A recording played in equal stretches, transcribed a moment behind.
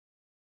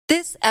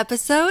This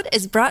episode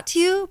is brought to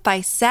you by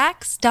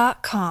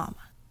Saks.com.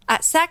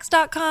 At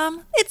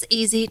Saks.com, it's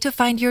easy to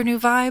find your new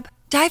vibe.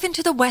 Dive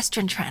into the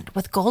Western trend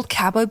with gold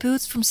cowboy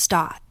boots from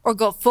Staud, or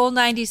go full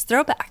 90s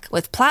throwback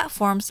with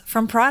platforms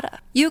from Prada.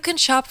 You can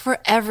shop for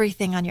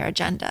everything on your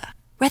agenda,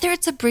 whether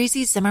it's a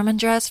breezy Zimmermann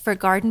dress for a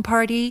garden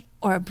party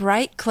or a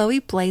bright Chloe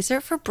blazer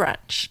for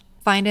brunch.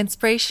 Find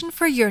inspiration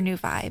for your new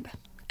vibe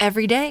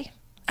every day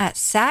at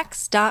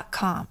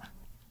Saks.com.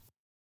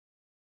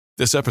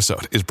 This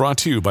episode is brought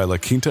to you by La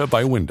Quinta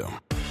by Wyndham.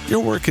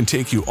 Your work can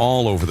take you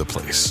all over the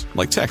place,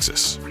 like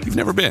Texas. You've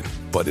never been,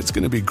 but it's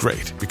going to be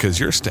great because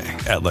you're staying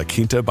at La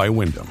Quinta by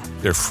Wyndham.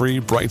 Their free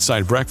Bright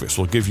Side breakfast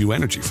will give you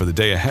energy for the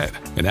day ahead.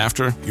 And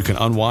after, you can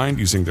unwind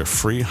using their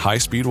free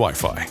high-speed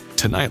Wi-Fi.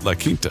 Tonight, La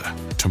Quinta.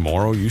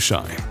 Tomorrow, you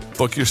shine.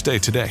 Book your stay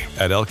today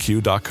at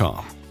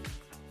LQ.com.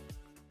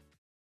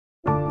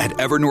 At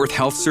Evernorth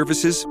Health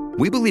Services,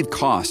 we believe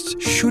costs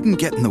shouldn't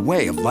get in the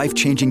way of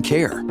life-changing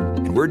care,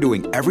 and we're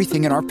doing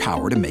everything in our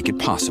power to make it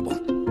possible.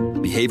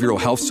 Behavioral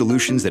health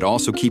solutions that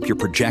also keep your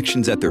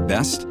projections at their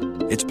best?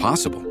 It's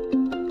possible.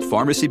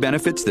 Pharmacy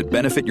benefits that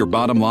benefit your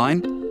bottom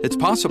line? It's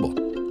possible.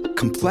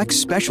 Complex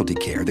specialty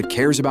care that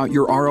cares about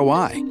your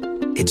ROI?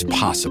 It's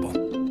possible.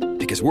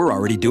 Because we're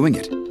already doing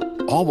it.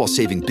 All while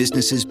saving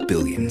businesses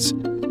billions.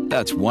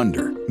 That's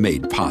Wonder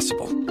made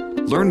possible.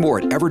 Learn more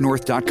at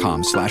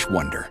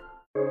evernorth.com/wonder.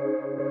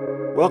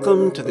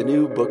 Welcome to the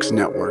New Books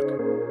Network.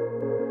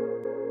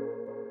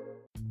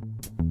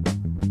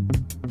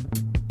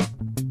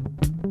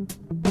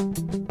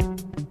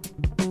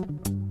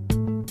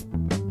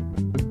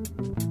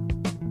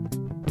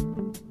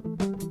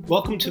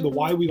 Welcome to the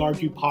Why We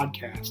Argue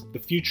podcast, the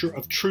Future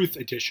of Truth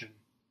edition.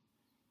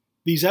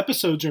 These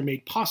episodes are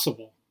made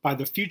possible by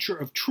the Future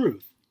of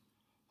Truth,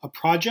 a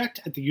project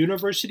at the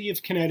University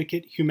of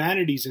Connecticut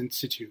Humanities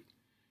Institute,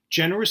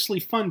 generously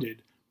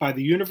funded by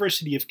the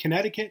University of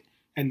Connecticut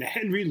and the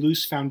Henry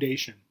Luce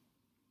Foundation.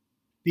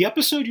 The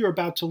episode you're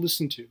about to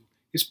listen to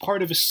is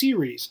part of a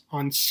series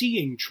on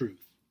Seeing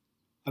Truth,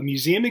 a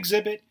museum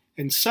exhibit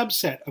and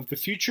subset of the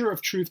Future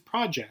of Truth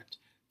project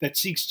that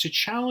seeks to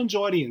challenge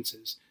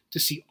audiences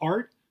to see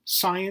art,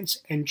 science,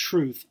 and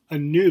truth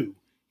anew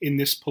in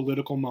this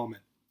political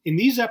moment. In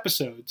these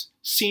episodes,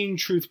 Seeing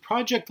Truth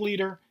project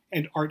leader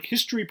and art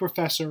history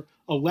professor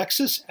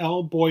Alexis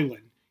L.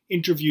 Boylan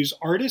interviews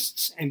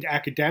artists and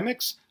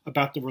academics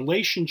about the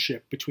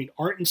relationship between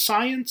art and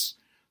science,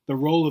 the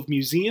role of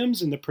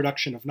museums in the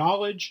production of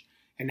knowledge,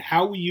 and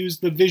how we use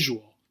the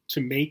visual to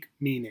make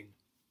meaning.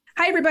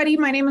 Hi, everybody.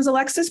 My name is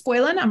Alexis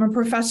Boylan. I'm a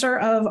professor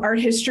of art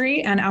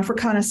history and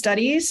Africana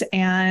studies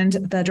and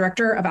the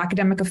director of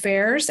academic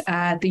affairs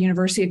at the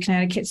University of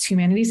Connecticut's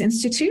Humanities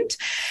Institute,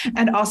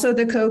 and also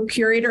the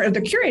curator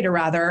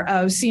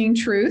of Seeing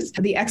Truth,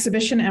 the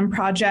exhibition and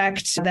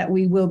project that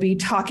we will be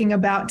talking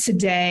about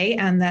today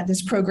and that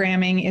this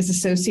programming is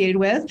associated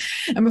with.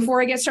 And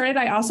before I get started,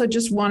 I also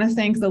just want to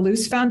thank the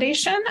Luce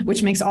Foundation,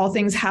 which makes all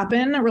things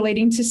happen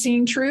relating to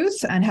Seeing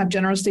Truth and have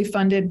generously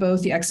funded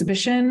both the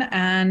exhibition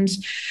and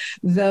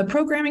the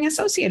programming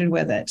associated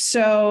with it.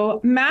 So,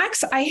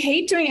 Max, I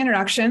hate doing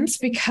introductions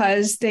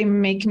because they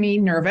make me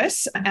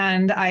nervous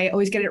and I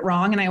always get it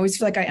wrong. And I always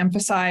feel like I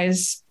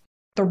emphasize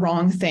the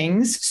wrong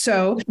things.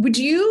 So would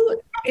you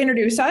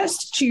introduce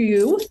us to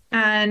you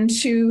and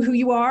to who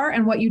you are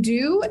and what you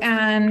do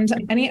and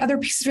any other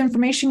pieces of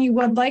information you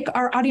would like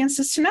our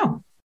audiences to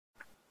know?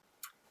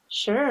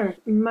 Sure.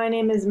 My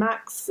name is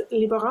Max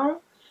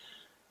Liboiron.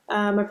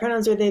 My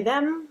pronouns are they,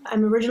 them.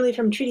 I'm originally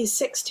from Treaty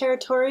 6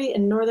 territory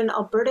in northern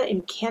Alberta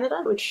in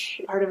Canada, which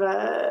is part of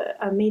a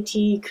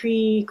Métis,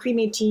 Cree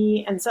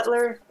Métis, and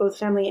settler, both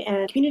family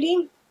and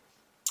community.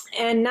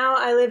 And now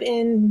I live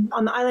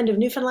on the island of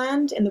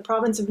Newfoundland in the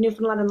province of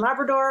Newfoundland and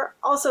Labrador,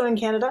 also in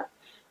Canada,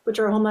 which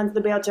are homelands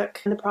of the Beothuk,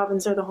 and the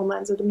province are the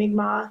homelands of the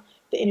Mi'kmaq,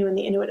 the Innu and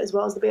the Inuit, as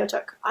well as the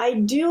Beothuk. I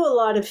do a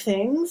lot of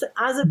things.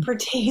 As it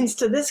pertains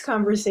to this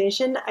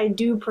conversation, I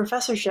do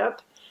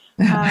professorship.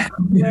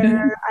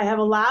 Where I have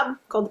a lab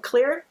called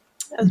CLEAR.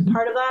 As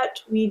part of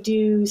that, we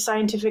do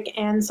scientific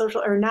and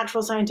social, or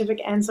natural scientific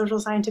and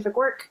social scientific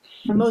work,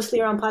 mostly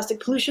around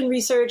plastic pollution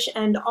research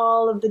and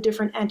all of the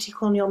different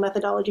anti-colonial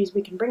methodologies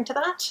we can bring to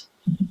that.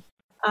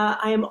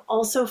 I am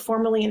also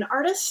formerly an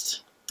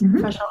artist,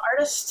 professional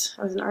artist.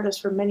 I was an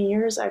artist for many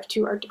years. I have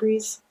 2 art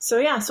degrees. So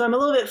I'm a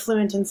little bit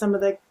fluent in some of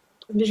the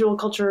visual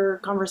culture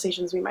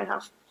conversations we might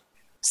have.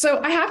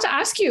 So I have to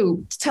ask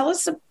you, tell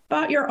us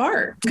about your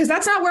art, because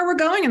that's not where we're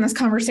going in this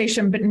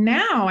conversation. But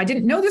now I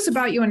didn't know this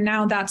about you, and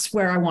now that's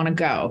where I want to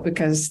go,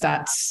 because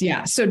that's,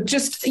 yeah. So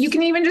just, you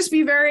can even just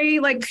be very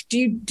like,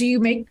 do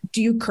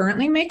you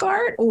currently make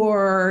art,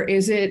 or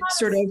is it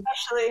sort of?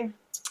 Especially.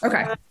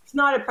 Okay. It's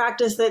not a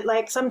practice that,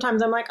 like,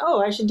 sometimes I'm like,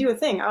 oh, I should do a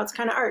thing. Oh, it's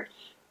kind of art.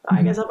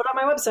 I guess I'll put it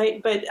on my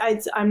website, but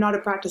I'm not a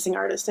practicing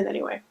artist in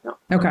any way. No.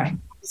 Okay.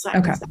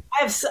 Okay.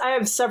 I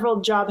have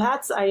several job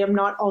hats. I am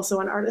not also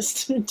an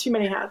artist. Too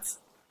many hats.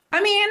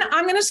 I mean,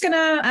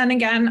 and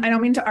again, I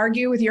don't mean to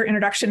argue with your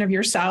introduction of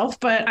yourself,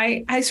 but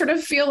I sort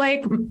of feel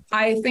like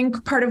I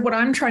think part of what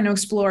I'm trying to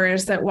explore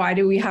is that why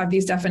do we have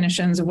these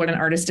definitions of what an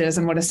artist is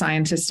and what a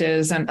scientist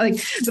is? And like,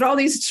 that all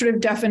these sort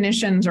of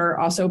definitions are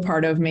also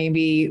part of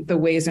maybe the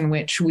ways in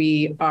which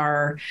we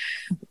are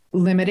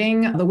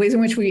limiting the ways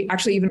in which we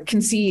actually even can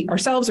see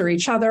ourselves or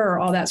each other or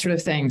all that sort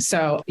of thing.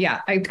 So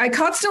yeah, I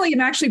constantly am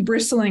actually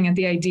bristling at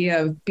the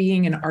idea of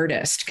being an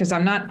artist because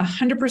I'm not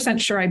 100%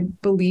 sure I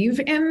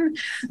believe in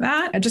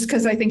that, just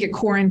because I think it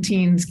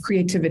quarantines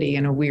creativity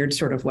in a weird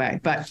sort of way.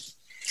 But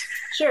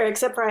sure,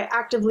 except for I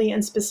actively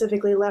and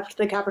specifically left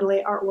the capital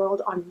A art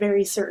world on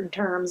very certain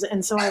terms.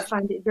 And so I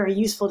find it very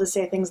useful to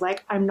say things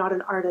like, I'm not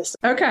an artist.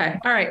 Okay.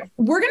 All right.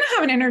 We're going to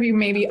have an interview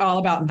maybe all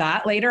about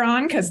that later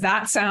on, because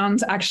that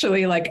sounds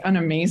actually like an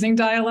amazing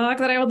dialogue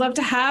that I would love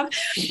to have.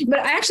 But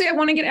I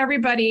want to get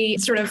everybody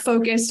sort of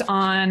focused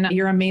on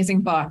your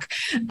amazing book.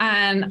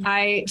 And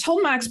I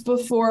told Max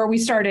before we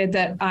started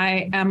that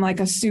I am like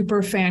a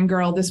super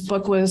fangirl. This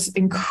book was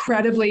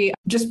incredibly,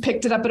 just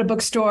picked it up at a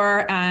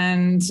bookstore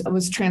and it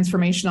was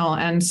transformational.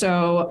 And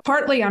so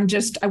partly I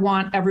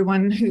want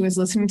everyone who is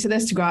listening to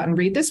this to go out and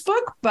read this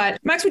book. But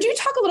Max, would you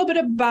talk a little bit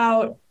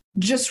about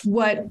just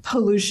what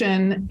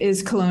Pollution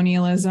is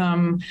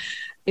Colonialism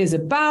is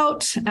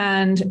about?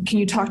 And can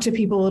you talk to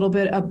people a little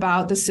bit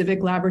about the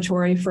Civic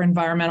Laboratory for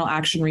Environmental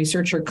Action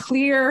Research, or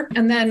CLEAR,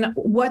 and then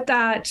what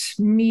that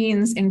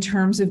means in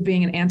terms of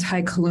being an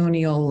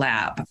anti-colonial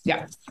lab?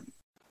 Yeah.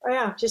 Oh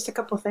yeah, just a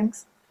couple of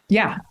things.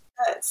 Yeah.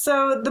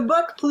 So the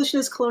book, Pollution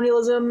is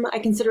Colonialism, I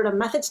consider it a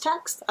methods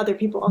text. Other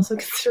people also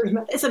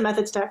consider it's a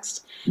methods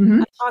text.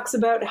 Mm-hmm. It talks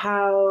about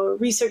how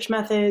research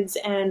methods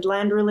and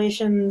land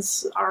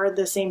relations are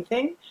the same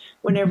thing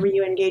whenever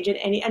you engage in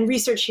any, and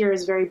research here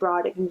is very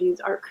broad. It can be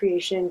art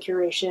creation,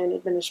 curation,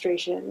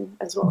 administration,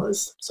 as well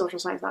as social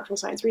science, natural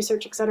science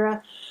research,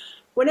 etc.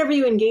 Whenever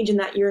you engage in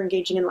that, you're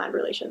engaging in land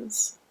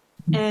relations.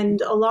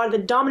 And a lot of the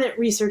dominant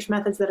research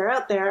methods that are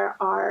out there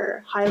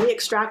are highly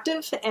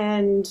extractive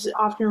and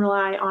often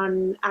rely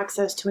on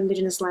access to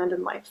Indigenous land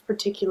and life,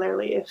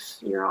 particularly if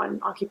you're on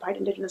occupied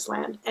Indigenous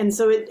land. And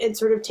so it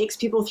sort of takes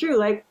people through,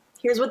 like,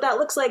 here's what that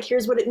looks like,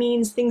 here's what it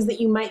means, things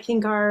that you might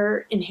think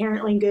are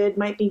inherently good,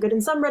 might be good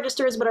in some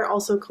registers, but are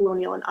also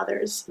colonial in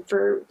others.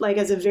 For, like,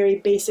 as a very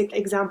basic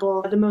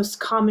example, the most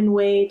common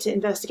way to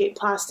investigate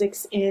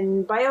plastics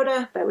in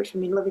biota, by which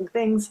we mean living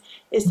things,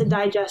 is to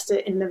digest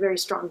it in a very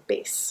strong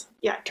base.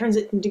 Yeah, it turns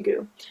it into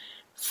goo.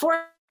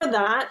 For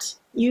that,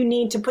 you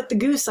need to put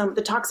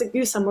the toxic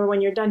goo somewhere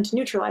when you're done to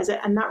neutralize it,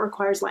 and that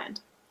requires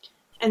land.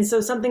 And so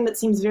something that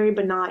seems very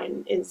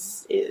benign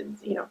is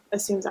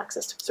assumes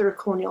access to sort of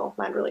colonial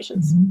land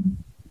relations. Mm-hmm.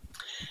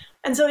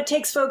 And so it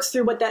takes folks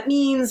through what that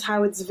means,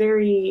 how it's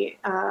very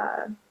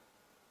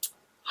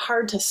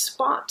hard to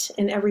spot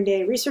in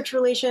everyday research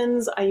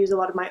relations. I use a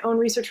lot of my own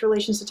research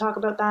relations to talk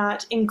about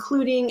that,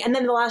 including, and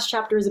then the last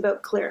chapter is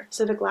about CLEAR,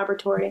 Civic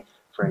Laboratory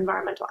for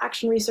Environmental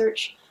Action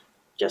Research.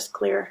 Just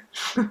CLEAR,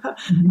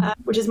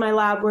 which is my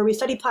lab where we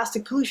study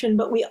plastic pollution,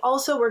 but we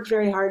also work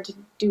very hard to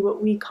do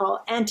what we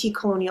call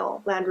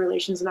anti-colonial land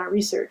relations in our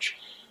research.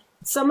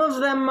 Some of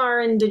them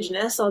are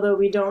Indigenous, although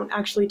we don't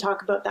actually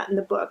talk about that in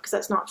the book because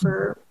that's not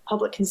for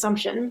public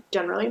consumption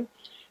generally.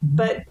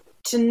 But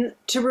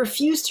to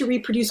refuse to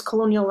reproduce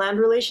colonial land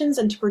relations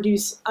and to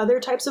produce other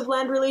types of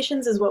land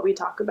relations is what we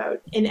talk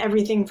about in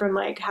everything from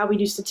like how we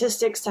do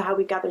statistics to how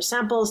we gather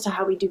samples to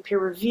how we do peer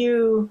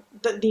review,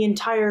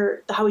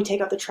 how we take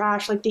out the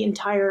trash, like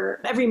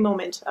every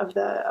moment of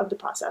the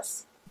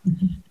process.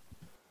 Mm-hmm.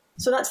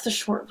 So that's the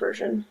short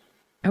version.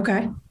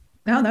 Okay.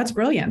 No, that's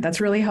brilliant. That's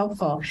really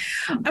helpful.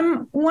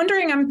 I'm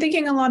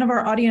thinking a lot of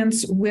our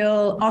audience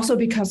will also,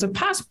 because of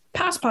past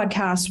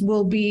podcasts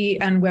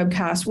and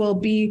webcasts, will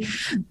be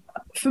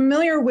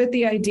familiar with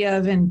the idea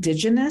of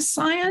Indigenous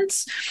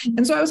science.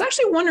 And so I was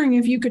actually wondering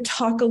if you could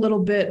talk a little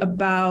bit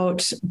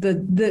about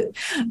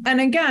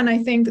and again,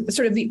 I think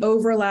sort of the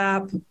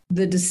overlap,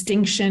 the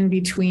distinction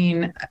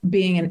between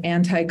being an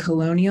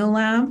anti-colonial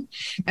lab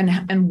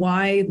and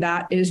why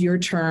that is your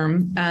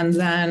term, and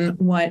then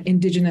what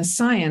Indigenous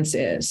science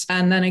is.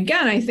 And then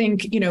again, I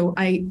think,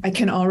 I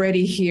can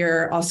already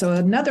hear also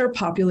another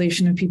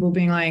population of people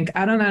being like,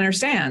 I don't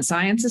understand.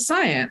 Science is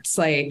science.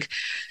 Like,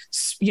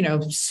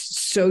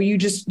 so you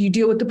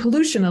deal with the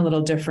pollution a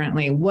little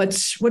differently.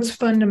 What's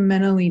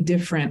fundamentally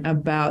different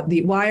about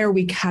why are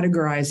we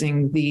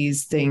categorizing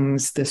these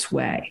things this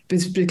way?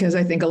 It's because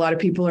I think a lot of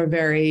people are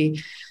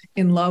very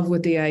in love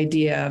with the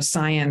idea of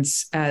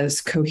science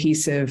as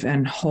cohesive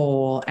and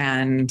whole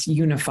and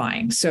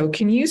unifying. So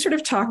can you sort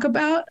of talk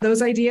about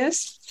those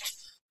ideas?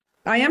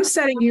 I am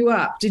setting you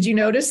up. Did you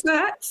notice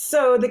that?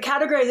 So the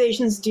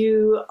categorizations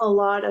do a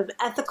lot of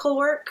ethical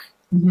work.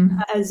 Mm-hmm.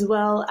 As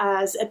well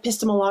as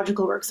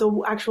epistemological work,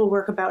 so actual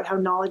work about how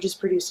knowledge is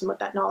produced and what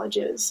that knowledge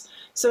is.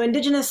 So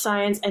Indigenous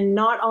science, and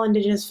not all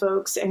Indigenous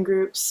folks and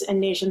groups and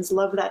nations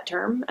love that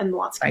term, and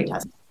lots of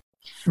contest.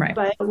 Right.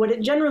 But what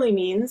it generally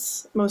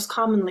means, most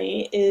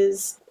commonly,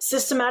 is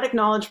systematic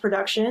knowledge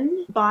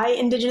production by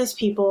Indigenous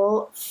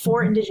people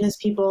for Indigenous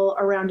people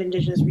around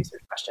Indigenous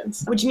research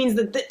questions, which means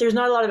that there's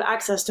not a lot of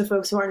access to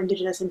folks who aren't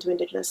Indigenous into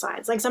Indigenous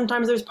science. Like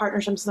sometimes there's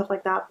partnerships and stuff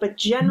like that, but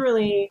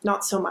generally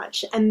not so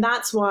much. And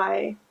that's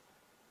why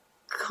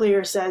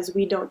CLEAR says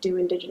we don't do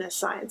Indigenous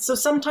science. So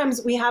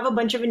sometimes we have a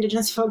bunch of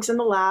Indigenous folks in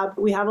the lab.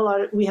 We have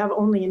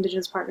only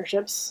Indigenous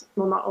partnerships.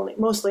 Well, not only,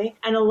 mostly.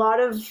 And a lot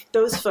of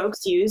those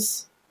folks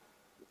use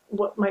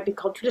what might be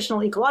called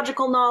traditional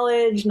ecological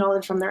knowledge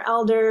from their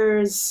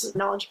elders,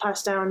 knowledge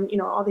passed down,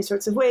 all these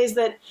sorts of ways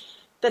that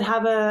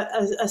have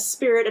a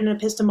spirit and an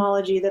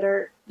epistemology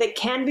that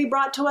can be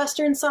brought to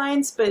Western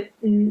science, but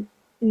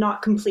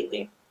not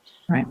completely.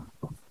 Right.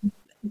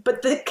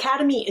 But the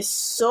academy is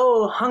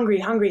so hungry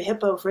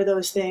hippo for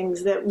those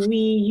things that we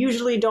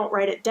usually don't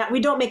write it down.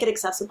 We don't make it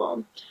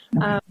accessible,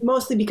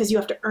 mostly because you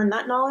have to earn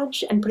that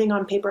knowledge, and putting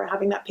on paper and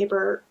having that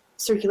paper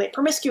circulate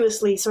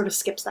promiscuously sort of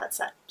skips that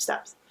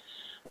steps.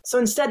 So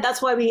instead,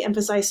 that's why we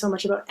emphasize so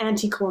much about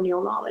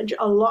anti-colonial knowledge.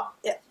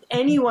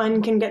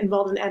 Anyone can get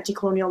involved in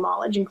anti-colonial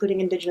knowledge,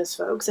 including Indigenous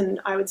folks. And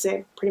I would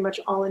say pretty much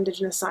all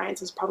Indigenous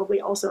science is probably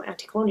also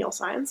anti-colonial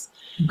science.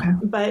 Okay.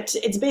 But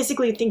it's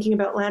basically thinking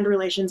about land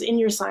relations in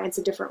your science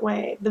a different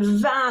way. The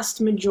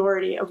vast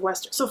majority of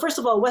so first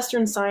of all,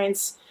 Western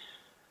science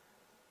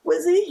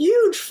was a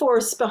huge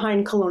force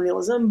behind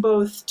colonialism,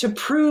 both to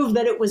prove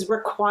that it was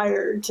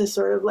required to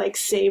sort of like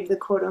save the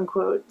quote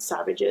unquote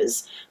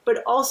savages,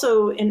 but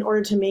also in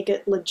order to make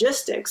it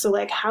logistic. So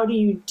like, how do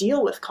you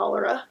deal with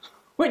cholera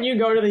when you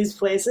go to these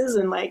places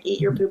and like eat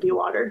your poopy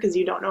water because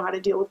you don't know how to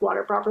deal with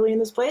water properly in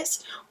this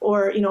place,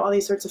 or all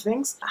these sorts of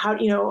things? How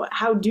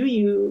do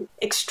you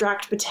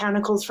extract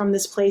botanicals from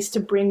this place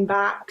to bring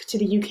back to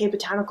the UK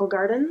botanical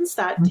gardens?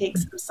 That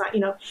takes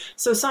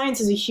so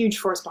science is a huge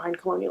force behind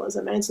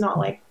colonialism, and it's not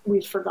like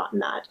we've forgotten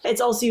that.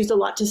 It's also used a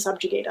lot to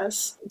subjugate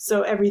us.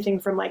 So everything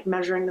from like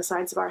measuring the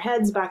size of our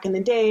heads back in the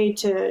day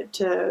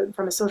to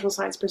from a social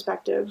science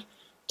perspective,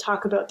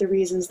 talk about the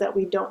reasons that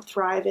we don't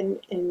thrive in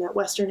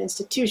Western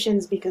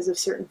institutions because of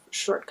certain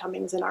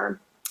shortcomings in our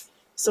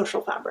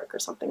social fabric or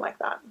something like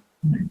that.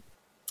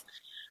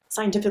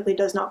 Scientifically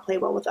does not play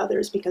well with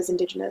others because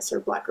Indigenous or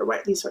Black or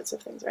white, these sorts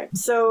of things, right?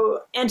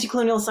 So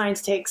anti-colonial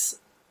science takes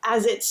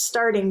as its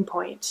starting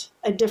point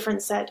a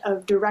different set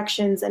of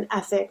directions and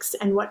ethics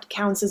and what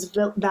counts as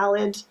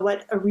valid,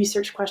 what a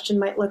research question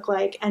might look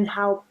like, and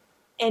how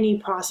any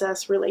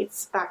process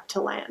relates back to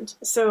land.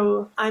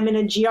 So I'm in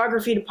a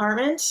geography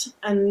department,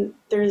 and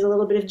there's a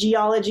little bit of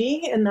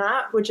geology in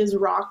that, which is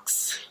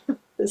rocks,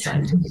 the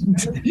scientific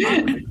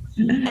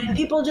and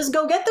people just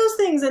go get those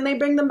things and they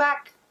bring them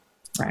back.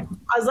 Right.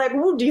 I was like,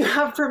 well, do you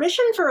have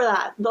permission for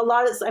that?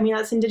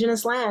 That's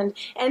Indigenous land.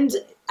 And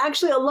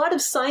actually a lot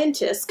of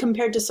scientists,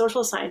 compared to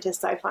social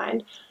scientists, I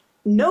find,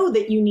 know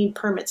that you need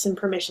permits and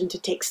permission to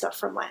take stuff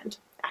from land.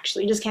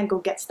 Actually, you just can't go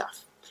get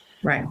stuff.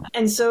 Right.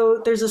 And so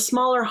there's a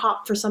smaller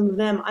hop for some of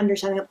them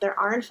understanding that there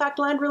are in fact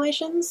land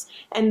relations.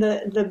 And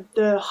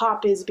the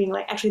hop is being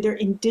like, actually, they're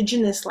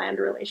Indigenous land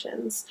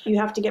relations. You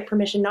have to get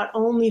permission not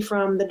only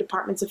from the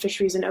Departments of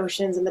Fisheries and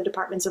Oceans and the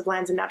Departments of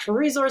Lands and Natural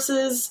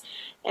Resources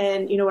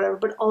and, whatever,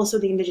 but also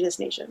the Indigenous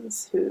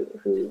nations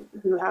who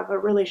have a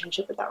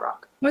relationship with that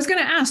rock. I was going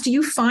to ask, do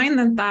you find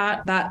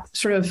that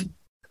sort of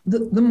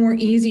the more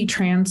easy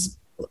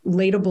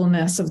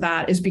translatability of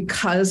that is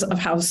because of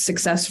how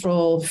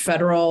successful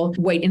federal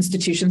white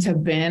institutions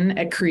have been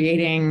at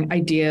creating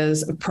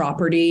ideas of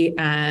property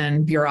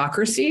and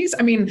bureaucracies?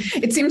 I mean,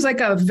 it seems like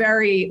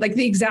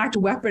the exact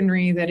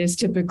weaponry that is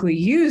typically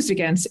used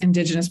against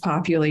Indigenous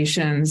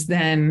populations,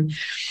 then,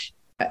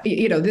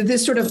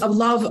 this sort of a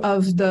love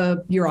of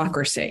the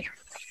bureaucracy.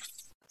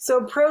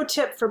 So pro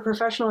tip for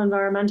professional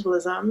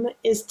environmentalism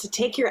is to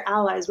take your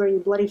allies where you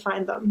bloody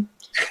find them.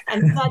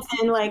 And if that's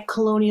in like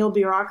colonial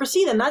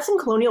bureaucracy, then that's in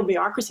colonial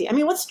bureaucracy. I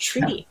mean, what's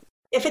treaty?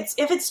 If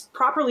it's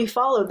properly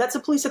followed, that's a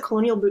police of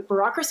colonial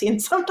bureaucracy.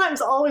 And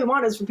sometimes all we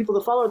want is for people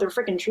to follow their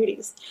freaking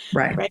treaties.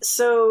 Right.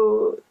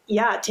 So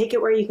yeah, take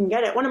it where you can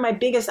get it. One of my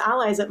biggest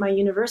allies at my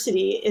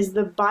university is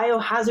the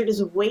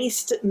Biohazardous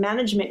Waste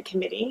Management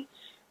Committee,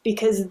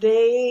 because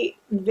they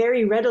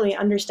very readily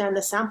understand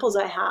the samples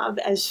I have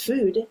as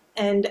food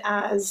and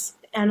as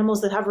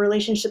animals that have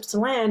relationships to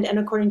land. And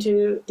according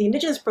to the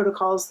Indigenous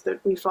protocols that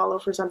we follow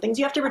for some things,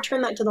 you have to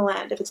return that to the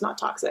land if it's not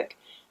toxic.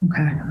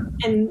 Okay.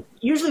 And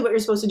usually what you're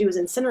supposed to do is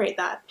incinerate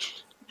that.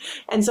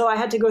 And so I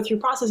had to go through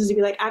processes to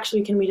be like,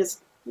 actually, can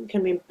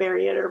we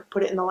bury it or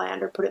put it in the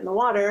land or put it in the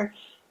water?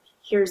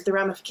 Here's the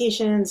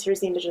ramifications.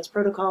 Here's the Indigenous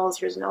protocols.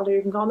 Here's an elder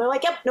you can call. And they're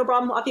like, yep, no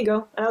problem. Off you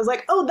go. And I was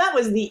like, oh, that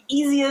was the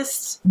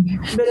easiest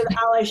bit of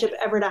allyship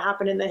ever to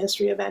happen in the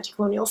history of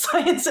anti-colonial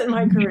science in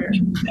my career.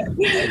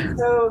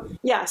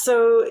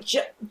 So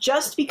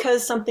just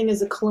because something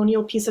is a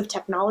colonial piece of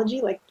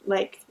technology,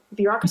 like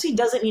bureaucracy,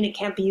 doesn't mean it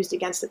can't be used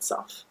against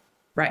itself.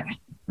 Right.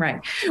 Right.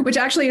 Which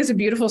actually is a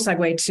beautiful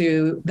segue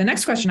to the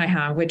next question I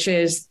have, which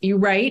is you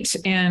write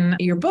in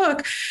your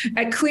book,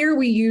 at CLEAR,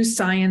 we use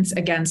science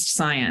against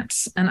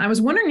science. And I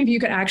was wondering if you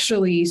could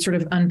actually sort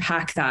of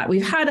unpack that.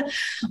 We've had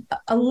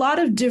a lot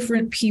of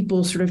different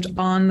people sort of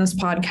on this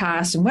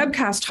podcast and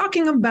webcast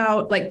talking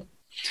about like,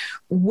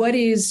 what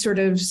is sort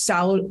of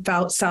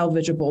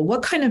salvageable?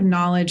 What kind of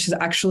knowledge has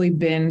actually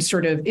been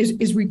sort of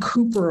is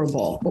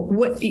recuperable?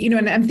 What, you know,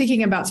 and I'm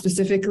thinking about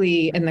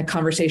specifically in the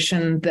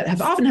conversation that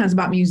have often has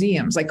about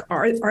museums, like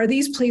are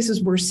these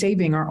places worth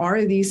saving, or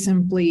are these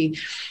simply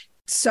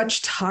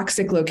such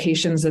toxic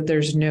locations that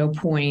there's no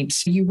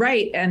point? You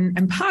write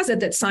and posit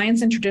that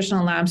science and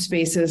traditional lab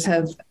spaces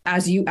have,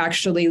 as you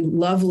actually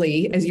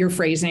lovely, as you're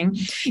phrasing,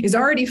 is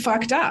already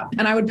fucked up.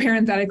 And I would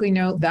parenthetically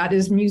note that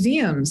is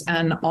museums,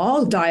 and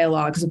all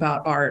dialogues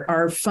about art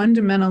are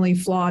fundamentally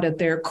flawed at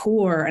their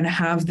core and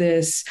have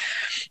this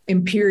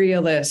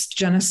imperialist,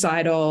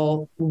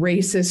 genocidal,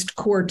 racist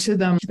core to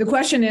them. The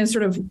question is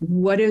sort of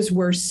what is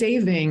worth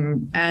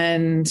saving,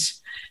 and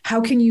how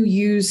can you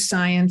use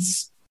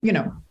science? You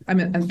know,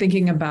 I'm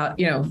thinking about,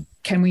 you know,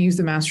 can we use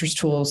the master's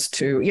tools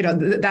to, you know,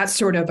 that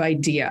sort of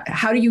idea?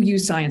 How do you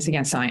use science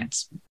against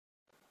science?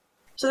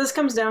 So this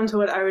comes down to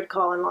what I would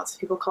call, and lots of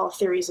people call,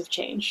 theories of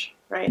change,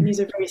 right? And these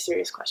are very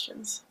serious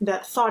questions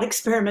that thought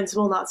experiments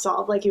will not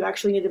solve. Like, you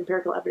actually need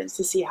empirical evidence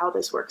to see how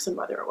this works and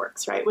whether it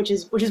works, right? Which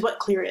is what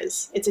CLEAR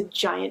is. It's a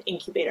giant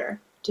incubator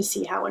to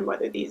see how and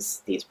whether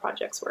these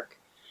projects work,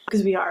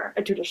 because we are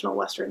a traditional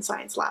Western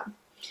science lab.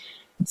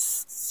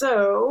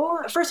 So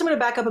first I'm going to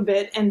back up a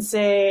bit and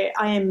say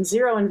I am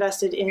zero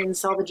invested in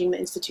salvaging the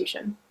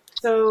institution.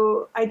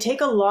 So I take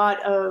a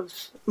lot of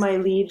my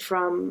lead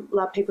from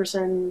Lap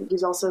Paperson,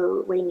 who's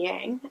also Wayne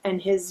Yang,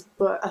 and his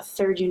book, A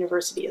Third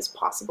University is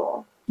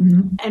Possible.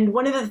 Mm-hmm. And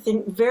one of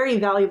the very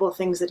valuable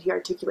things that he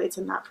articulates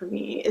in that for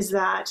me is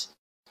that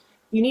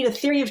you need a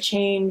theory of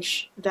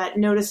change that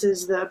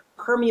notices the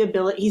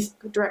permeability, he's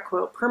direct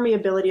quote,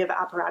 permeability of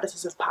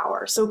apparatuses of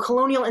power. So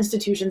colonial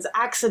institutions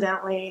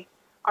accidentally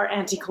are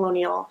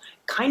anti-colonial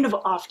kind of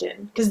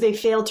often because they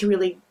fail to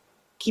really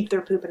keep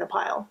their poop in a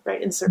pile,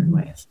 right, in certain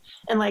ways.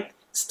 And like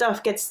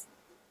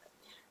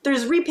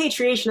there's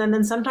repatriation, and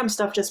then sometimes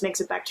stuff just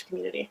makes it back to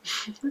community,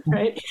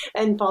 right,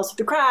 and falls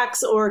through the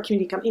cracks, or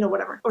community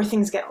whatever, or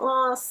things get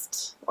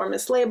lost or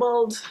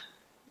mislabeled,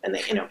 and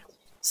they,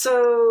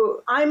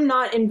 So I'm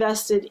not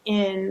invested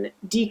in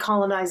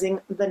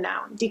decolonizing the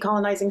noun,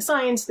 decolonizing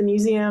science, the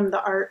museum,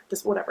 the art,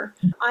 this whatever.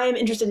 I am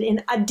interested in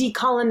a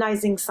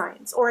decolonizing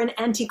science or an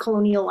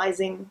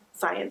anti-colonializing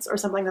science or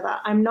something like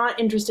that. I'm not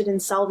interested in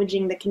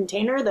salvaging the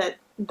container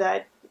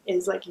that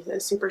is, like you said, a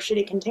super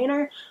shitty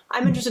container.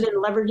 I'm interested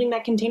in leveraging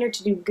that container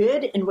to do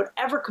good in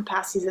whatever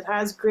capacities it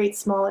has, great,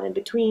 small, and in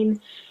between,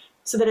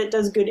 so that it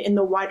does good in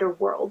the wider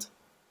world,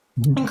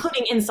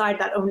 including inside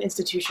that own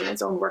institution,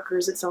 its own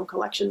workers, its own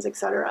collections,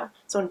 etc.,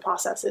 its own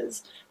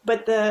processes.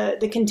 But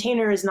the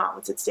container is not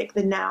what's at stake,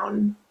 the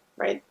noun,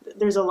 right?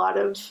 There's a lot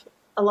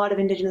of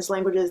indigenous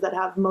languages that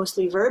have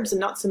mostly verbs and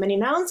not so many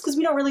nouns, because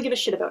we don't really give a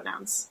shit about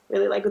nouns.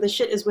 Really, like, the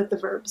shit is with the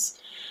verbs.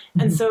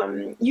 And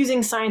so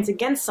using science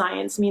against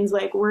science means,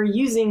 like, we're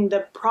using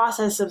the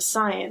process of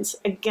science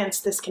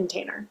against this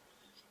container.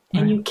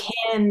 And you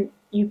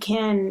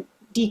can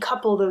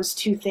decouple those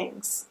two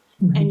things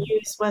and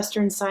use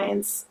Western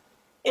science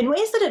in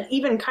ways that it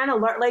even kind of,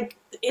 like,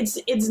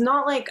 it's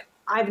not like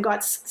I've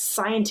got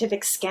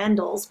scientific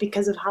scandals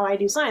because of how I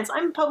do science.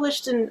 I'm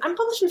published in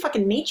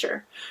fucking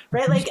Nature,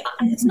 right? Like,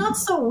 it's not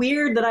so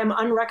weird that I'm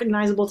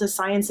unrecognizable to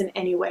science in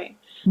any way.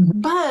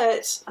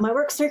 But my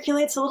work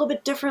circulates a little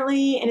bit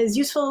differently and is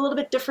useful a little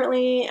bit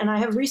differently, and I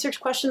have research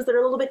questions that are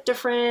a little bit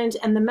different,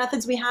 and the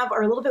methods we have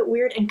are a little bit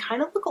weird and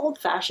kind of look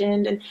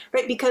old-fashioned, and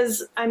right,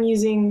 because I'm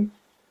using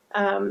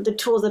the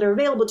tools that are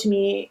available to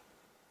me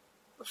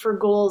for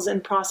goals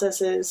and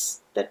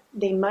processes that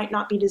they might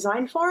not be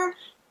designed for,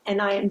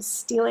 and I am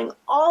stealing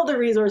all the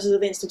resources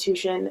of the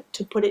institution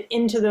to put it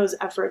into those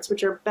efforts,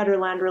 which are better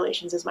land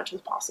relations as much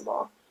as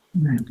possible.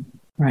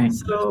 Right.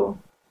 So,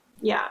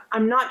 yeah,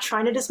 I'm not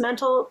trying to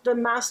dismantle the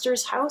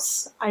master's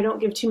house. I don't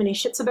give too many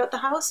shits about the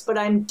house, but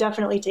I'm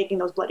definitely taking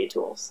those bloody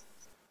tools.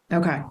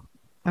 Okay.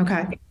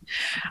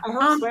 I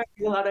hope swearing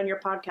a lot on your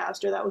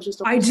podcast, or that was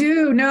just I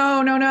do.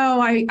 No.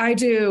 I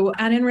do.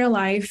 And in real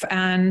life.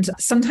 And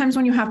sometimes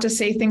when you have to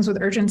say things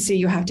with urgency,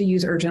 you have to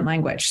use urgent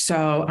language.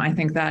 So I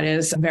think that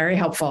is very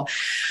helpful.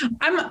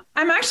 I'm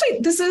actually,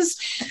 this is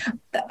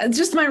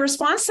just my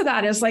response to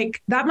that is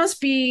like, that must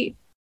be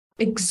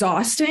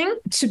exhausting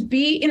to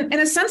be in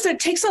a sense that it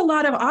takes a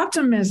lot of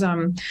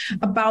optimism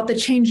about the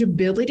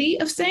changeability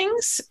of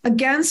things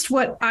against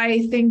what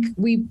I think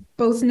we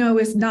both know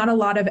is not a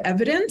lot of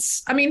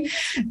evidence. I mean,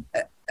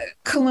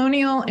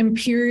 colonial,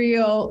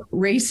 imperial,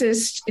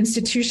 racist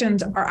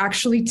institutions are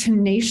actually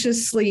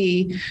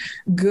tenaciously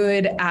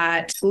good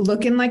at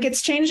looking like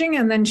it's changing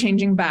and then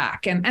changing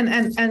back.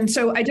 And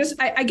so I guess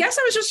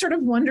I was just sort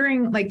of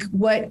wondering, like,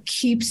 what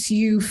keeps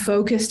you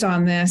focused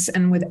on this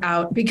and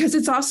because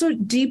it's also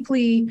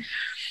deeply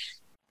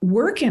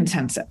work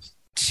intensive.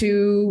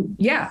 to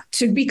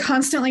be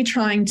constantly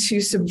trying to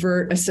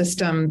subvert a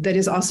system that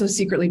is also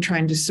secretly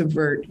trying to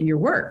subvert your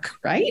work,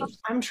 right?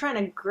 I'm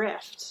trying to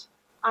grift.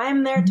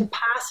 I'm there to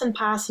pass and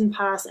pass and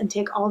pass and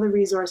take all the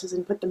resources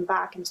and put them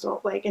back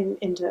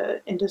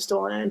into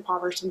stolen and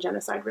impoverished and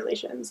genocide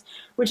relations,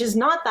 which is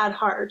not that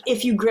hard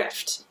if you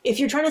grift. If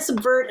you're trying to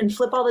subvert and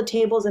flip all the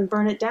tables and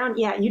burn it down,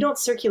 you don't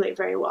circulate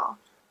very well.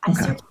 I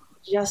circulate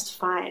just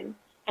fine,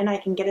 and I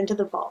can get into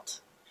the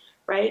vault,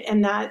 right?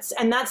 And that's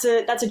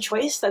a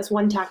choice. That's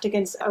one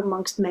tactic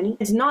amongst many.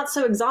 It's not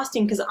so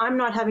exhausting because I'm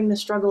not having the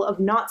struggle of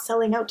not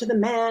selling out to the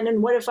man.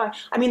 And what if I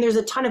mean, there's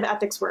a ton of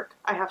ethics work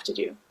I have to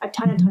do, a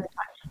ton of time.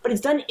 But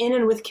it's done in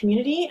and with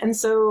community. And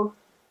so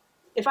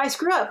if I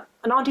screw up,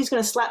 an auntie's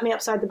going to slap me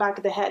upside the back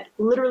of the head,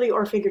 literally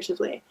or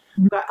figuratively.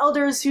 We've got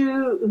elders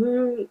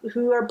who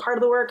are part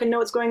of the work and know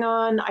what's going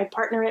on. I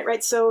partner it,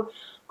 right? So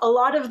a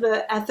lot of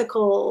the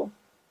ethical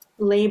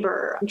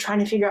labor, I'm trying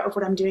to figure out if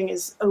what I'm doing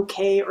is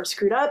okay or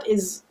screwed up,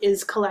 is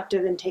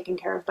collective and taken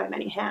care of by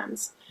many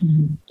hands.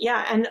 Mm-hmm.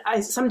 Yeah, and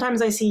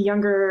sometimes I see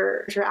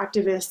younger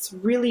activists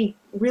really,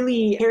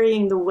 really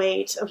carrying the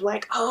weight of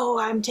like, oh,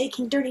 I'm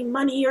taking dirty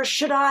money, or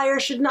should I, or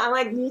should not? I'm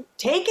like,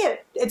 take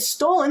it. It's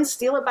stolen,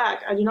 steal it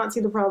back. I do not see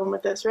the problem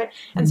with this, right?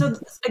 Mm-hmm. And so,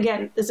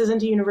 again, this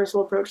isn't a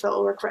universal approach that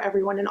will work for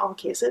everyone in all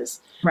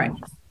cases. Right.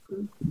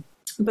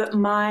 But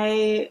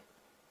my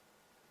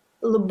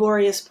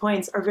laborious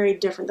points are very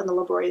different than the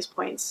laborious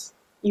points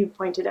you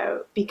pointed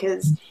out,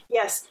 because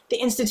yes, the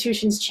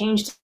institutions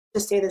change to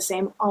stay the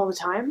same all the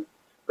time.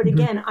 But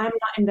again, I'm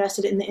not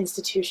invested in the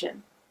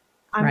institution.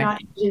 I'm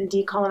not interested in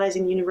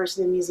decolonizing the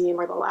university, the museum,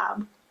 or the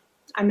lab.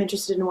 I'm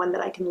interested in one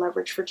that I can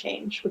leverage for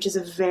change, which is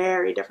a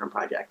very different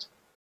project.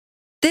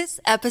 This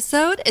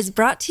episode is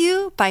brought to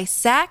you by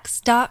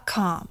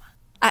Saks.com.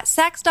 At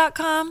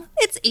Saks.com,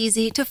 it's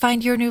easy to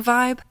find your new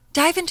vibe.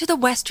 Dive into the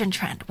Western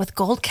trend with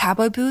gold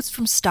cowboy boots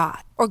from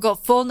Stott, or go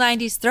full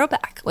 90s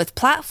throwback with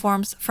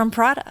platforms from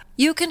Prada.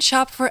 You can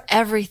shop for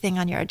everything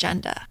on your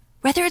agenda,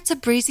 whether it's a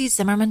breezy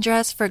Zimmermann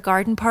dress for a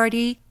garden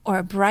party or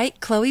a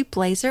bright Chloe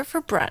blazer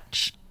for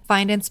brunch.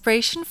 Find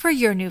inspiration for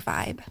your new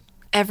vibe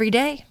every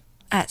day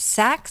at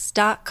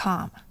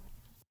Saks.com.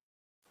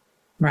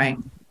 Right.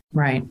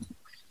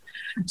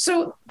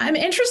 So I'm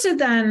interested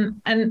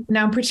then, and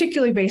now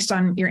particularly based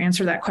on your answer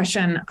to that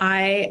question,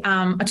 I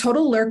am a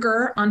total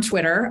lurker on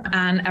Twitter.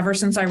 And ever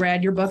since I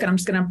read your book, and I'm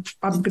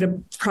gonna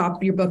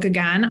prop your book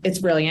again, it's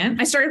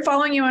brilliant. I started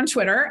following you on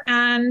Twitter,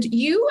 and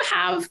you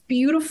have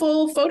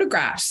beautiful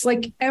photographs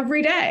like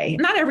every day,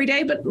 not every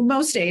day, but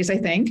most days, I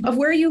think, of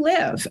where you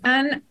live.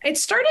 And it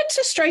started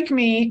to strike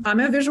me, I'm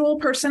a visual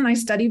person, I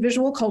study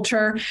visual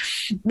culture,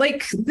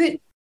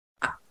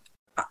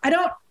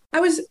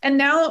 and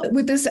now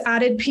with this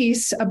added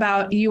piece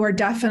about you are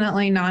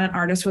definitely not an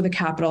artist with a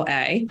capital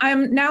A,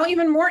 I'm now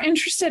even more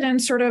interested in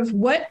sort of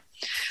what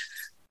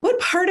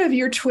part of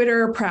your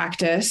Twitter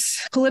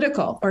practice,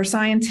 political or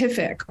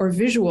scientific or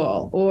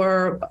visual,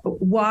 or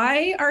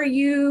why are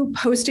you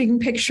posting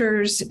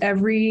pictures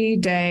every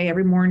day,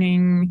 every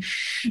morning,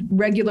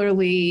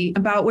 regularly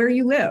about where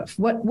you live?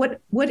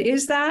 What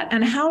is that?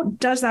 And how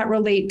does that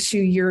relate to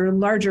your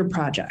larger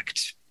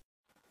project?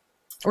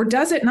 Or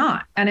does it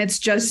not? And it's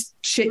just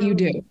shit you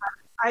do.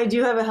 I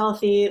do have a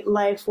healthy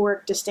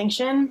life-work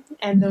distinction,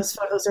 and those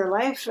photos are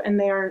life, and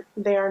they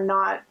are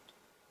not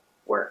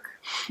work.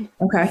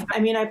 Okay. I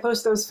mean, I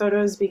post those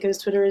photos because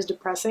Twitter is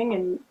depressing,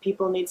 and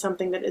people need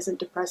something that isn't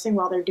depressing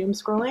while they're doom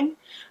scrolling.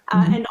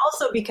 And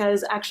also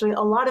because actually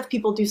a lot of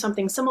people do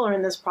something similar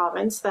in this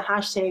province. The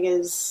hashtag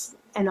is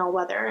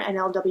NLWeather,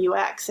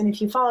 NLWX. And if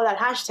you follow that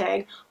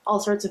hashtag, all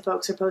sorts of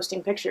folks are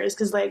posting pictures,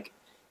 because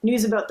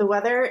news about the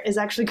weather is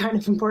actually kind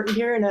of important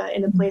here in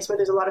a place where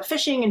there's a lot of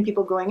fishing and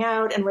people going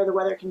out, and where the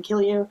weather can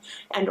kill you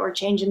and or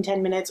change in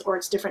 10 minutes, or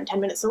it's different 10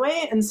 minutes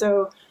away. And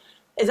so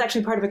it's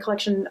actually part of a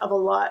collection of a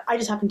lot. I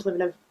just happen to live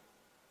in an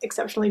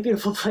exceptionally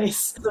beautiful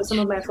place. So some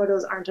of my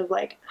photos aren't of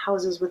like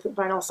houses with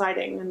vinyl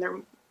siding, and they're,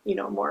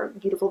 more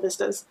beautiful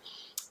vistas.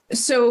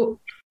 So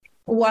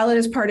while it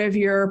is part of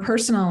your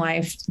personal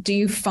life, do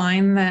you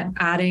find that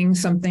adding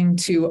something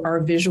to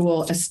our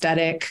visual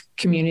aesthetic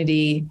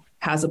community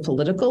has a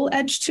political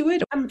edge to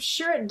it? I'm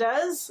sure it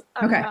does.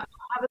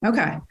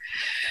 Okay.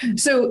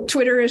 So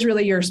Twitter is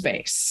really your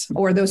space,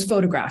 or those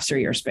photographs are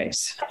your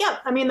space? Yeah.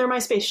 I mean, they're my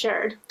space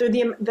shared.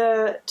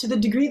 They're to the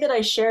degree that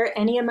I share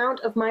any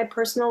amount of my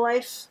personal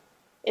life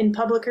in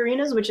public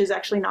arenas, which is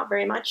actually not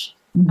very much,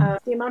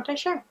 the amount I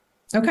share.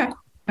 Okay.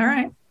 All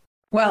right.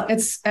 Well,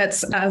 it's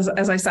as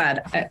I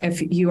said,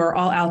 if you are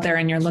all out there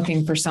and you're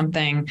looking for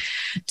something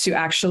to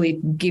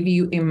actually give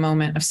you a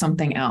moment of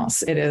something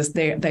else,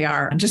 they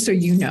are, just so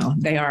you know,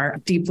 they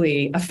are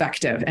deeply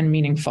effective and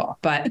meaningful.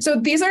 But so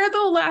these are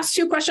the last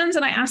two questions,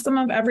 and I ask them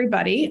of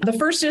everybody. The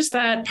first is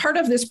that part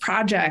of this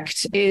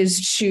project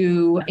is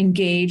to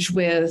engage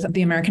with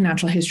the American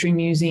Natural History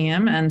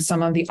Museum and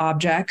some of the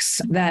objects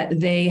that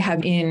they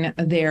have in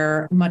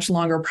their much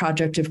longer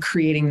project of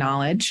creating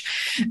knowledge.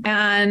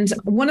 And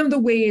one of the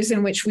ways in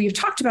in which we've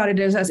talked about it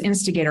is as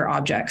instigator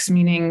objects,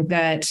 meaning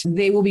that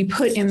they will be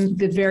put in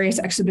the various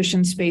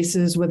exhibition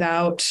spaces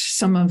without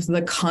some of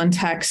the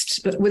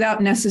context, but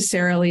without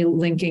necessarily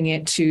linking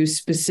it to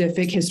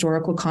specific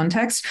historical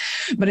context,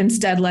 but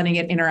instead letting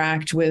it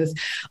interact with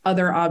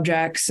other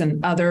objects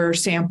and other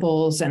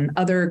samples and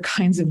other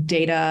kinds of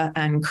data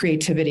and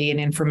creativity and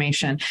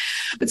information.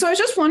 But so I was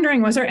just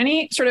wondering, was there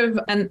any sort of,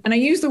 and I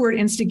use the word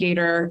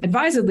instigator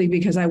advisedly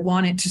because I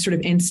want it to sort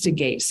of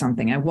instigate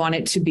something. I want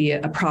it to be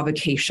a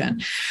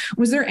provocation.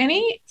 Was there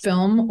any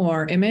film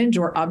or image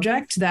or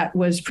object that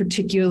was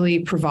particularly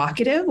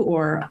provocative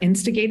or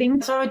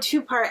instigating? So a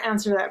two-part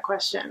answer to that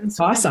question.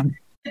 So awesome.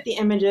 The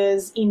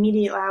images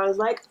immediately, I was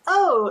like,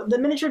 oh, the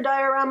miniature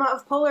diorama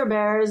of polar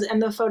bears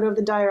and the photo of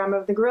the diorama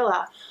of the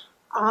gorilla.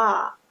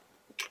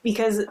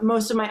 Because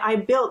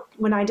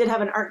when I did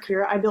have an art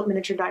career, I built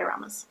miniature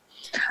dioramas.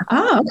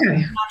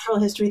 Okay. Natural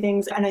history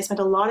things. And I spent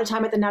a lot of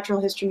time at the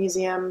Natural History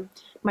Museum.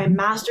 My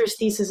master's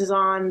thesis is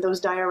on those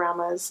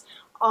dioramas.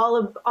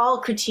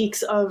 All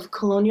critiques of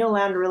colonial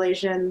land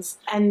relations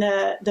and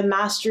the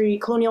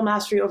colonial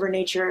mastery over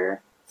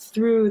nature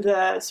through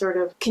the sort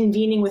of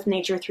convening with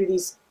nature through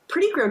these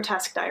pretty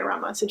grotesque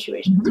diorama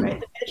situations,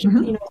 right? So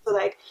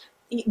like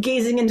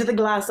gazing into the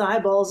glass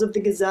eyeballs of the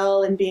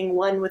gazelle and being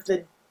one with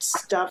the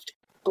stuffed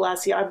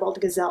glassy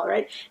eyeballed gazelle,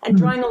 right? And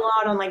drawing a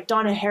lot on like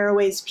Donna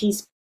Haraway's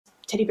piece,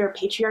 Teddy Bear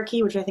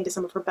Patriarchy, which I think is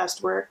some of her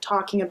best work,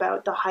 talking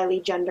about the highly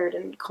gendered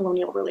and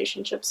colonial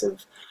relationships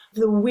of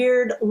the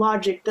weird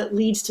logic that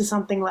leads to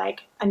something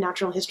like a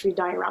natural history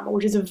diorama,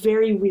 which is a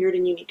very weird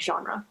and unique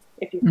genre,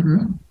 if you think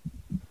about it.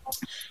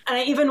 And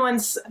I even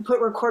once put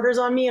recorders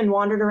on me and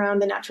wandered around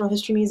the Natural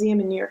History Museum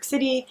in New York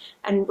City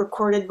and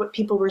recorded what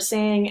people were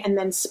saying and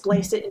then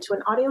spliced it into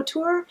an audio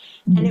tour.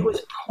 And it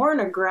was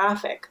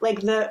pornographic.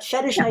 Like the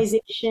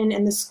fetishization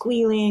and the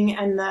squealing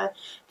and the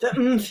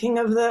thing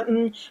of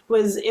it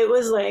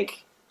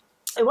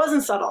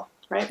wasn't subtle,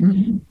 right?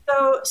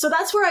 So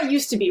that's where I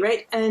used to be,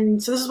 right?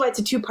 And so this is why it's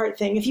a two-part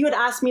thing. If you had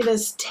asked me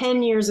this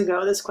 10 years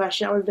ago, this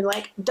question, I would have been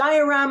like,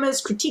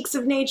 dioramas, critiques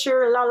of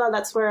nature,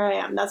 that's where I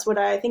am. That's what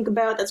I think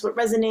about. That's what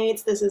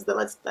resonates. This is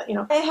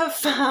I have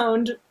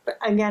found,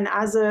 again,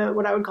 as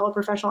what I would call a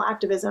professional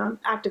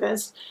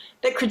activist,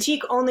 that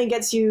critique only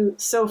gets you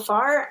so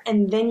far,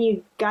 and then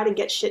you got to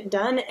get shit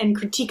done. And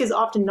critique is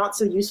often not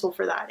so useful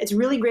for that. It's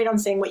really great on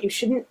saying what you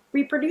shouldn't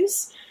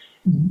reproduce,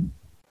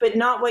 but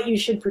not what you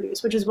should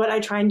produce, which is what I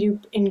try and do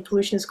in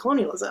Pollutionist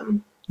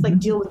Colonialism. It's like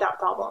deal with that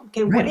problem.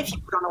 Okay, what if you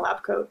put on a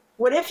lab coat?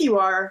 What if you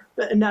are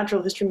a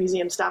Natural History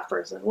Museum staff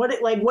person? What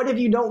if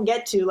you don't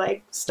get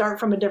to start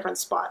from a different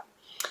spot?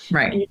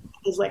 Right. And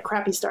it's like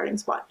crappy starting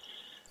spot.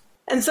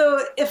 And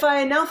so if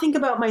I now think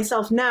about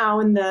myself now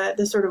and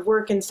the sort of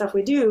work and stuff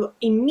we do,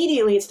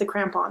 immediately it's the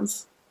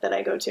crampons that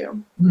I go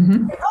to.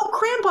 Oh,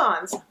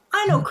 crampons.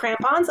 I know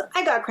crampons.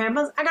 I got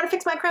crampons. I got to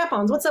fix my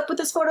crampons. What's up with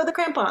this photo of the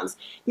crampons?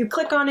 You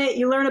click on it,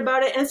 you learn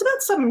about it, and it's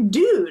about some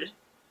dude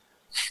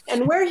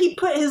and where he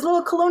put his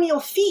little colonial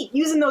feet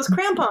using those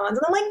crampons.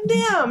 And I'm like,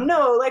 damn,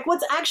 no,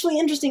 what's actually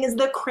interesting is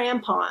the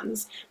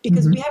crampons,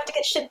 because we have to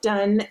get shit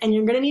done and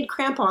you're going to need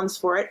crampons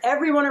for it.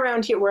 Everyone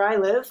around here where I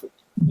live,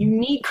 you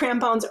need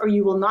crampons or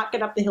you will not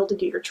get up the hill to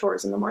do your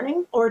chores in the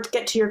morning or to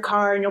get to your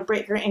car and you'll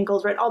break your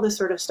ankles, right? All this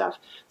sort of stuff.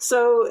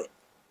 So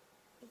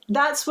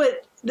that's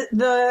what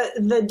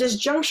the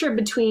disjuncture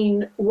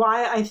between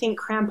why I think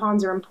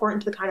crampons are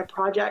important to the kind of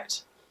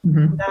project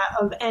that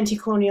of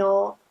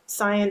anti-colonial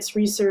science,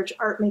 research,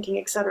 art making,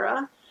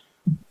 etc.,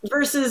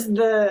 versus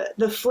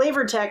the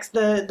flavor text,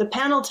 the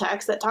panel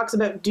text that talks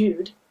about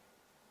dude,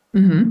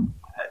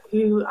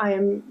 who I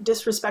am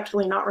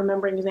disrespectfully not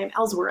remembering his name,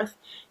 Ellsworth.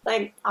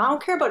 I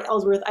don't care about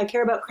Ellsworth. I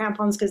care about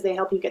crampons because they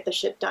help you get the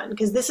shit done.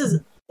 Because this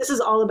is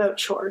all about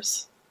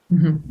chores.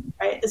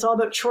 Right? It's all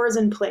about chores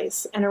in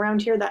place. And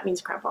around here, that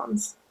means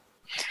crampons.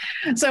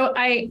 So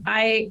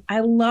I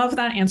love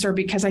that answer,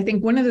 because I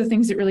think one of the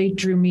things that really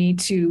drew me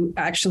to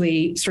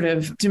actually sort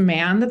of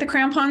demand that the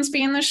crampons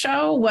be in the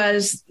show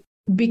was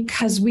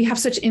because we have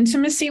such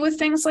intimacy with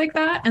things like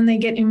that, and they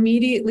get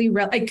immediately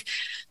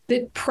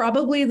that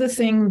probably the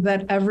thing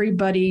that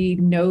everybody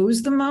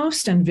knows the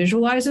most and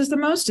visualizes the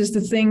most is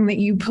the thing that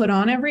you put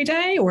on every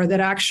day, or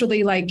that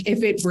actually,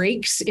 if it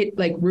breaks, it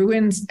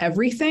ruins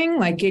everything.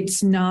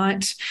 It's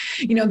not,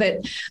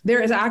 that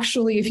there is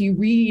actually, if you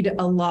read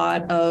a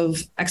lot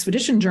of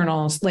expedition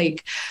journals,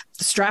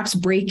 straps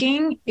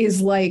breaking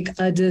is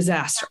a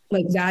disaster.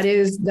 That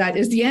is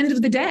the end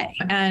of the day.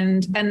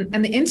 And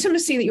the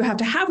intimacy that you have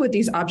to have with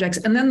these objects,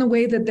 and then the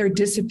way that they're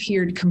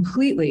disappeared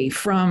completely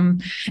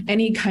from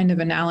any kind of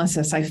analysis,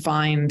 I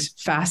find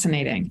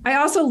fascinating. I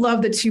also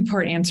love the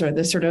two-part answer,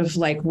 the sort of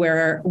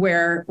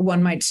where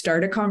one might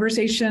start a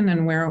conversation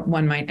and where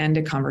one might end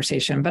a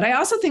conversation. But I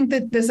also think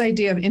that this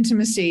idea of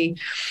intimacy,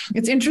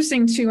 it's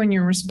interesting too in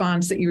your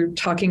response that you're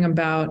talking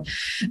about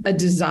a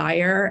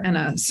desire and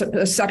a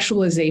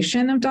sexualization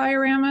of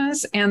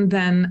dioramas. And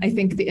then I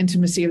think the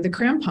intimacy of the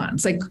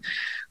crampons.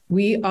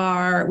 we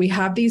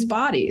have these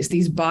bodies.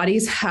 These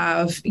bodies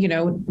have,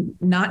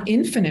 not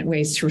infinite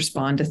ways to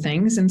respond to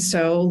things. And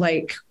so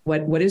like,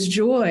 what does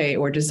joy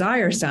or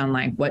desire sound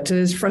like? What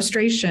does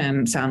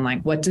frustration sound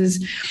like? What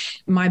does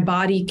my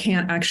body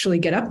can't actually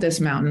get up this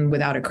mountain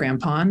without a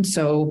crampon?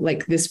 So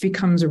like this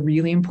becomes a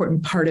really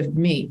important part of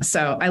me.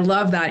 So I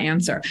love that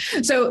answer.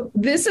 So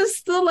this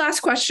is the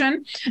last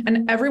question,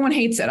 and everyone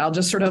hates it. I'll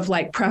just sort of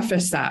like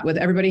preface that with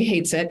everybody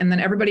hates it. And then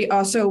everybody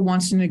also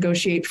wants to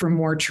negotiate for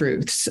more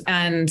truths.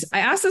 And I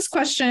asked this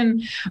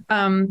question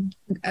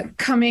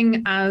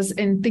coming as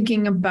in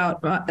thinking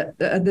about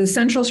the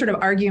central sort of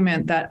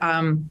argument that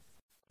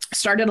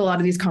started a lot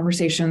of these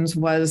conversations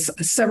was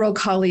several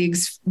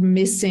colleagues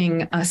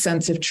missing a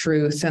sense of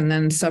truth, and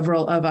then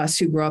several of us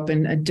who grew up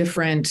in a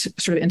different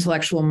sort of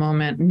intellectual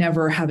moment,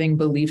 never having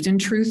believed in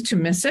truth, to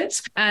miss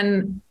it.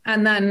 And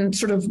then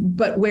sort of,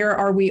 but where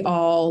are we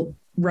all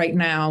right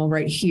now,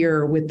 right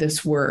here with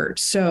this word?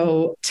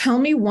 So tell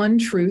me one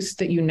truth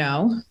that you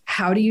know.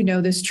 How do you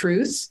know this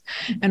truth?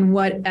 And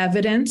what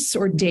evidence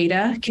or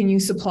data can you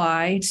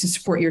supply to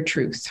support your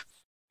truth?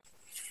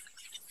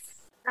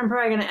 I'm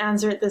probably going to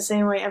answer it the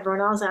same way everyone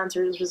else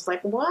answers, just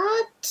like,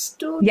 what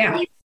do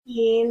you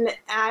mean?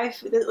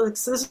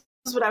 So this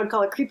is what I would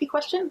call a creepy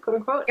question, quote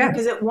unquote,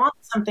 because it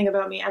wants something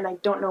about me and I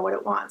don't know what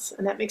it wants.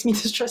 And that makes me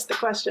distrust the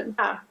question.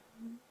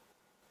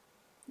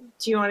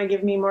 Do you want to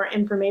give me more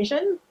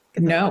information?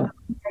 No,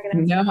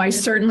 I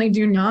certainly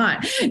do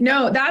not.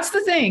 No, that's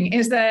the thing,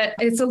 is that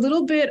it's a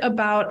little bit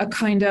about a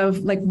kind of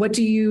like, what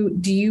do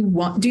you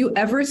want? Do you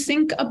ever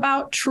think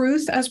about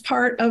truth as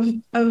part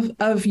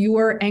of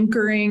your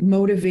anchoring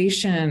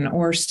motivation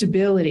or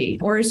stability?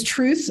 Or is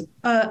truth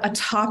a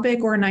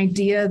topic or an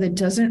idea that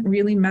doesn't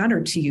really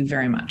matter to you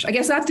very much? I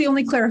guess that's the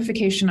only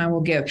clarification I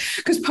will give,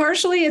 because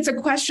partially it's a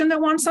question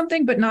that wants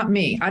something, but not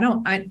me.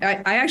 I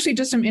actually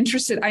just am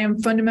interested. I am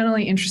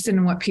fundamentally interested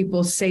in what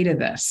people say to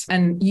this.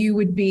 And you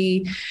would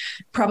be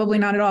probably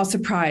not at all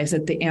surprised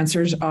that the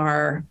answers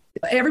are,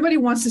 everybody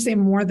wants to say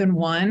more than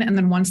one. And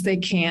then once they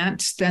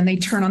can't, then they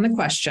turn on the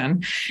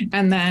question.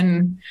 And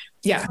then,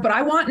 but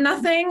I want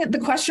nothing. The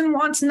question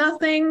wants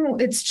nothing.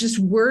 It's just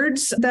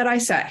words that I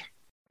say.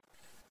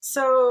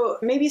 So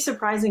maybe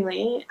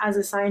surprisingly, as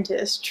a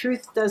scientist,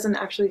 truth doesn't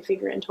actually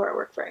figure into our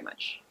work very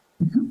much.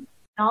 Mm-hmm.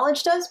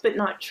 Knowledge does, but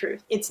not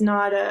truth. It's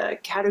not a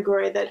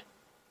category that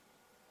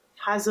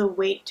has a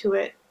weight to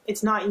it.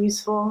 It's not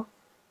useful.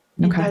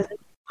 It doesn't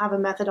have a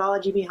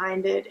methodology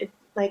behind it.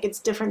 It's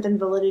different than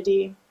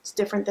validity. It's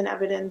different than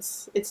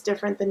evidence. It's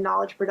different than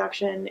knowledge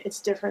production.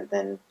 It's different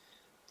than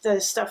the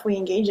stuff we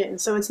engage in.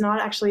 So it's not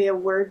actually a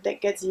word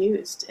that gets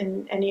used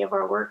in any of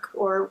our work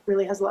or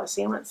really has a lot of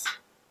salience.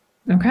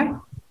 Okay.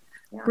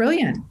 Yeah.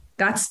 Brilliant.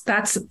 That's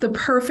the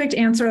perfect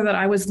answer that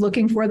I was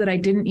looking for that I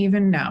didn't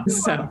even know.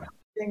 So,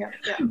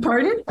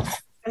 Pardon?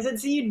 I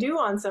said, so you do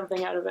want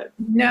something out of it.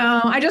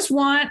 No, I just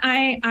want,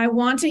 I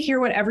want to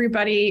hear what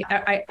everybody,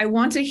 I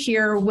want to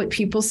hear what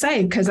people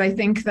say, because I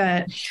think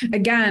that,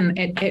 again,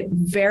 it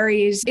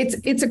varies.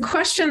 It's a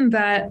question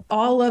that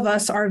all of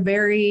us we're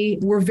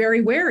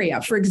very wary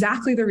of for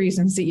exactly the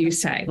reasons that you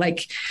say.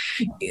 Like,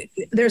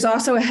 there's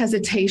also a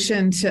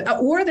hesitation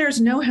or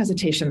there's no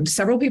hesitation.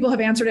 Several people have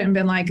answered it and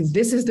been like,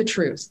 this is the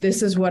truth.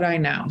 This is what I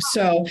know.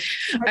 So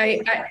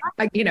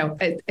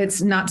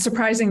it's not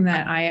surprising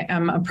that I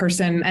am a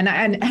person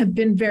and have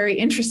been very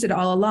interested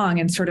all along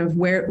in sort of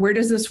where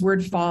does this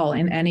word fall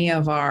in any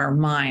of our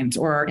minds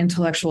or our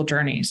intellectual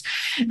journeys.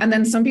 And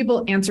then some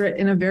people answer it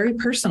in a very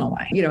personal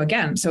way,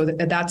 again, so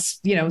that's,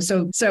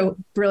 so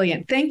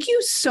brilliant. Thank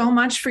you so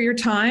much for your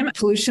time.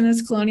 Pollution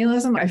is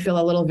Colonialism. I feel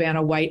a little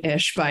Vanna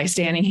White-ish by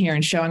standing here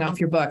and showing off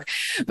your book,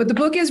 but the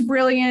book is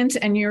brilliant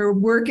and your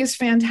work is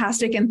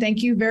fantastic. And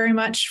thank you very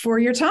much for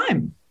your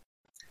time.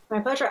 My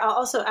pleasure. I'll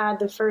also add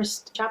the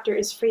first chapter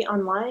is free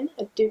online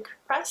at Duke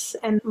Press,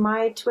 and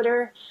my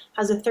Twitter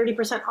has a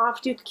 30%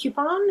 off Duke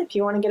coupon if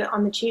you want to get it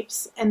on the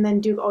cheaps, and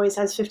then Duke always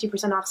has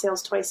 50% off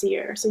sales twice a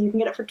year, so you can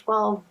get it for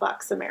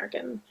 $12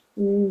 American,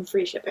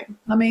 free shipping.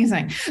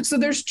 Amazing. So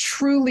there's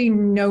truly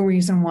no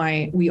reason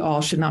why we all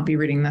should not be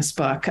reading this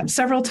book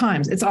several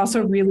times. It's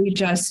also really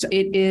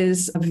it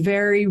is a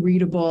very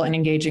readable and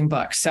engaging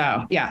book.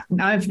 So yeah,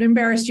 I've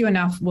embarrassed you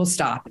enough. We'll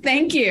stop.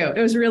 Thank you.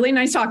 It was really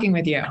nice talking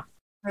with you.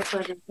 My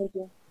pleasure. Thank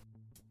you.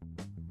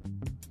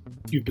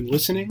 You've been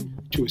listening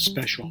to a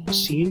special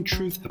Seeing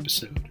Truth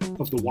episode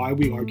of the Why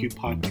We Argue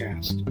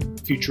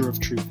podcast, Future of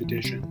Truth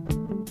edition.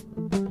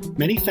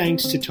 Many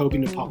thanks to Toby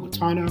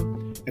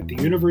Napolitano at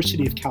the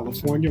University of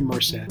California,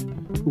 Merced,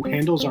 who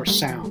handles our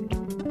sound.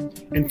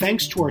 And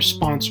thanks to our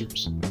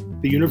sponsors,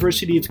 the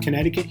University of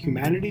Connecticut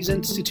Humanities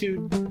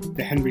Institute,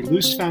 the Henry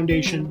Luce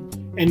Foundation,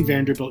 and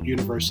Vanderbilt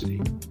University.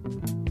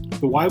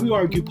 The Why We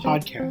Argue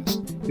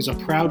podcast is a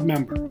proud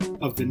member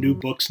of the New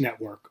Books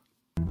Network.